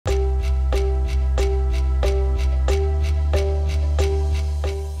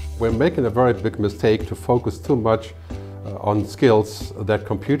we're making a very big mistake to focus too much on skills that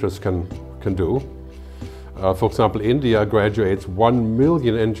computers can do. For example, India graduates 1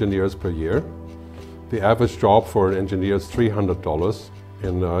 million engineers per year. The average job for an engineer is $300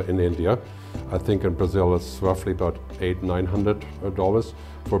 in India. I think in Brazil it's roughly about $800–900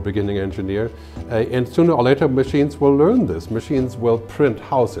 for a beginning engineer. And sooner or later machines will learn this. Machines will print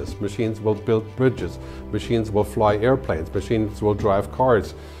houses, machines will build bridges, machines will fly airplanes, machines will drive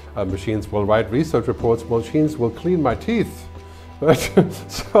cars, machines will write research reports, machines will clean my teeth. Right?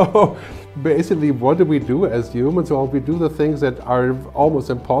 So basically, what do we do as humans? Well, we do the things that are almost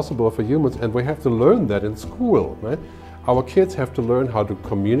impossible for humans, and we have to learn that in school. Right? Our kids have to learn how to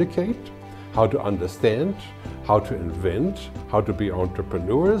communicate, how to understand, how to invent, how to be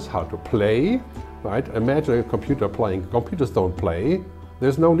entrepreneurs, how to play. Right? Imagine a computer playing. Computers don't play.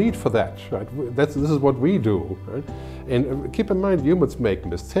 There's no need for that. Right? This is what we do. Right? And keep in mind, humans make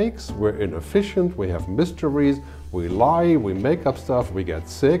mistakes, we're inefficient, we have mysteries, we lie, we make up stuff, we get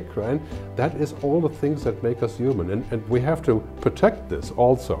sick, right? That is all the things that make us human, and we have to protect this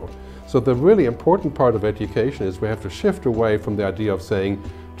also. So the really important part of education is we have to shift away from the idea of saying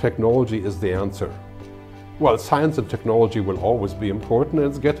technology is the answer. Well, science and technology will always be important, and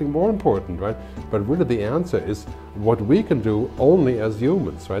it's getting more important, right? But really the answer is what we can do only as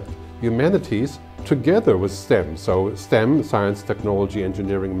humans, right? Humanities together with STEM. So STEM, science, technology,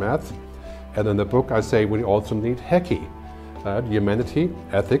 engineering, math. And in the book I say we also need HECI, humanity,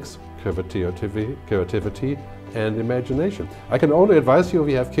 ethics, creativity, and imagination. I can only advise you, if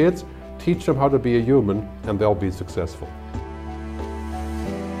you have kids, teach them how to be a human and they'll be successful.